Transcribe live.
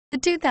The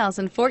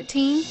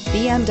 2014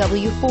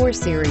 BMW 4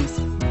 Series.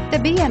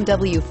 The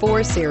BMW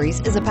 4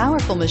 Series is a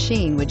powerful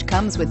machine which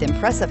comes with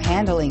impressive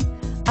handling,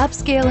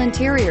 upscale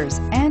interiors,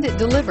 and it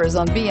delivers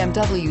on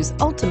BMW's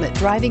ultimate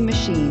driving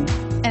machine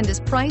and is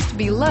priced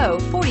below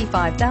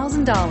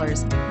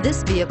 $45,000.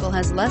 This vehicle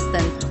has less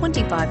than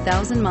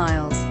 25,000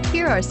 miles.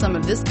 Here are some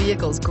of this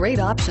vehicle's great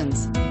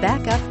options: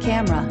 backup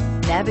camera,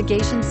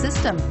 navigation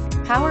system,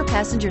 power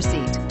passenger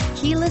seat,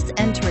 keyless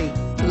entry,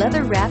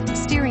 leather-wrapped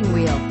steering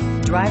wheel,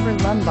 driver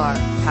lumbar,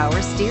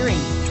 power steering,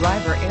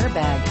 driver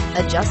airbag,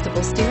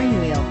 adjustable steering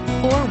wheel,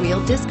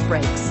 four-wheel disc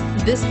brakes.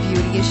 This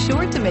beauty is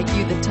sure to make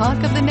you the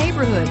talk of the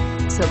neighborhood.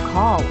 So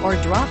call or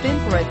drop in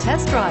for a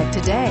test drive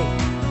today.